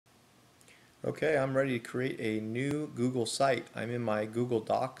Okay, I'm ready to create a new Google site. I'm in my Google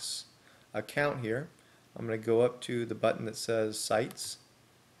Docs account here. I'm going to go up to the button that says Sites,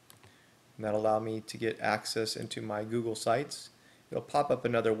 and that'll allow me to get access into my Google Sites. It'll pop up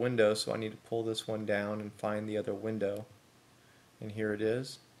another window, so I need to pull this one down and find the other window. And here it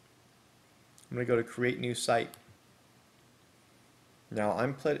is. I'm going to go to Create New Site. Now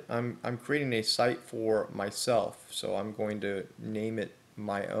I'm creating a site for myself, so I'm going to name it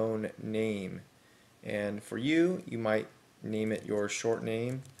my own name. And for you, you might name it your short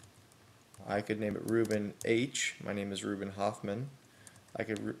name. I could name it Ruben H. My name is Ruben Hoffman. I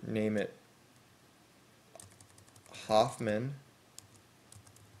could name it Hoffman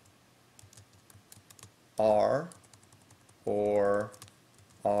R or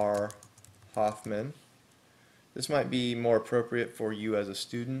R Hoffman. This might be more appropriate for you as a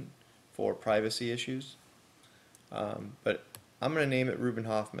student for privacy issues, but I'm going to name it Ruben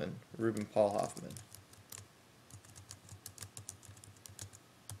Hoffman, Ruben Paul Hoffman.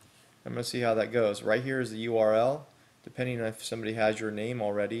 I'm going to see how that goes. Right here is the URL. Depending on if somebody has your name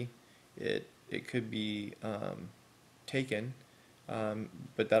already, it could be taken,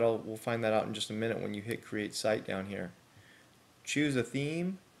 but we'll find that out in just a minute when you hit Create Site down here. Choose a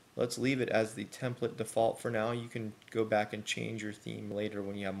theme. Let's leave it as the template default for now. You can go back and change your theme later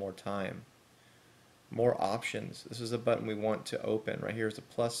when you have more time. More options. This is a button we want to open. Right here is a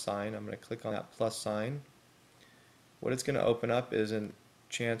plus sign. I'm going to click on that plus sign. What it's going to open up is a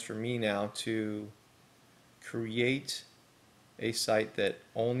chance for me now to create a site that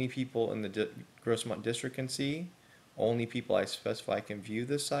only people in the Grossmont district can see, only people I specify can view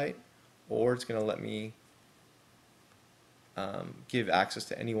this site, or it's going to let me give access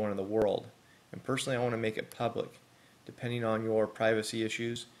to anyone in the world. And personally, I want to make it public. Depending on your privacy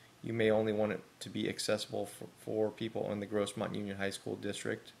issues, you may only want it to be accessible for people in the Grossmont Union High School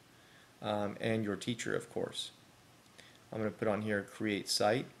district, and your teacher, of course. I'm going to put on here Create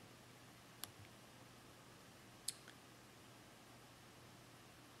Site.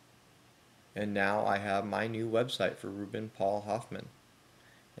 And now I have my new website for Ruben Paul Hoffman.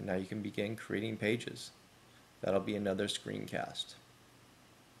 And now you can begin creating pages. That'll be another screencast.